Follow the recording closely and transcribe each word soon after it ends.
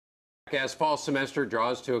As fall semester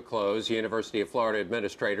draws to a close, University of Florida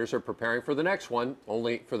administrators are preparing for the next one,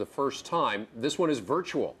 only for the first time. This one is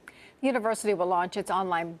virtual. The university will launch its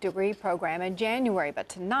online degree program in January, but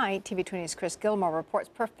tonight, TV20's Chris Gilmore reports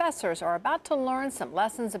professors are about to learn some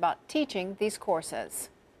lessons about teaching these courses.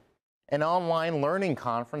 An online learning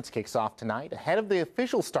conference kicks off tonight ahead of the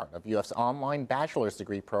official start of UF's online bachelor's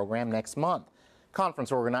degree program next month.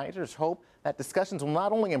 Conference organizers hope that discussions will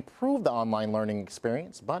not only improve the online learning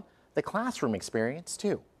experience, but the classroom experience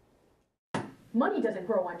too. Money doesn't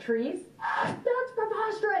grow on trees. That's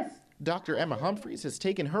preposterous. Dr. Emma Humphries has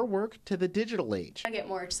taken her work to the digital age. I get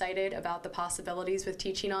more excited about the possibilities with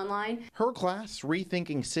teaching online. Her class,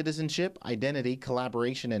 Rethinking Citizenship, Identity,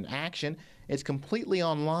 Collaboration, and Action, is completely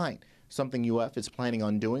online, something UF is planning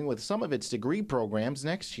on doing with some of its degree programs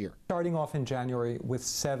next year. Starting off in January with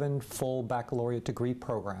 7 full baccalaureate degree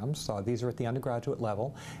programs. These are at the undergraduate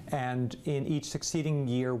level, and in each succeeding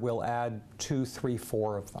year we'll add 2, 3,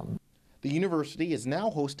 4 of them. The university is now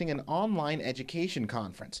hosting an online education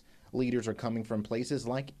conference. Leaders are coming from places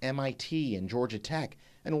like MIT and Georgia Tech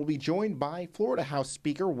and will be joined by Florida House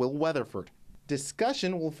Speaker Will Weatherford.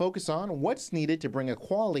 Discussion will focus on what's needed to bring a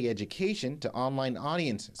quality education to online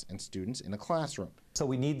audiences and students in a classroom. So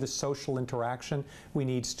we need the social interaction, we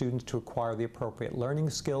need students to acquire the appropriate learning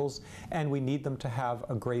skills, and we need them to have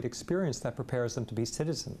a great experience that prepares them to be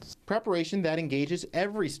citizens. Preparation that engages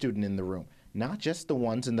every student in the room, not just the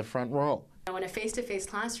ones in the front row. In a face-to-face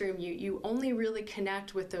classroom, you only really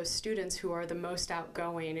connect with those students who are the most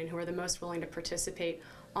outgoing and who are the most willing to participate.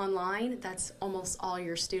 Online, that's almost all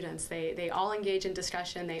your students. They all engage in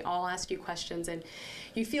discussion, they all ask you questions, and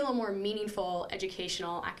you feel a more meaningful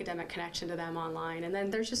educational, academic connection to them online. And then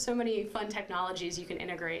there's just so many fun technologies you can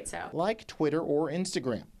integrate. Like Twitter or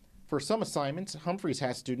Instagram. For some assignments, Humphries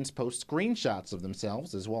has students post screenshots of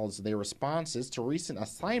themselves as well as their responses to recent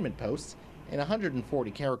assignment posts in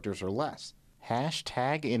 140 characters or less.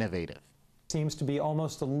 #innovative. Seems to be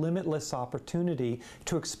almost a limitless opportunity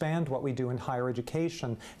to expand what we do in higher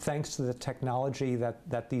education thanks to the technology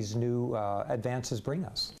that these new advances bring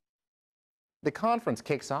us. The conference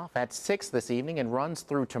kicks off at 6 this evening and runs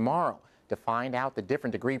through tomorrow. To find out the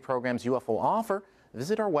different degree programs UF will offer,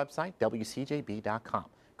 visit our website, wcjb.com.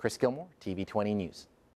 Chris Gilmore, TV20 News.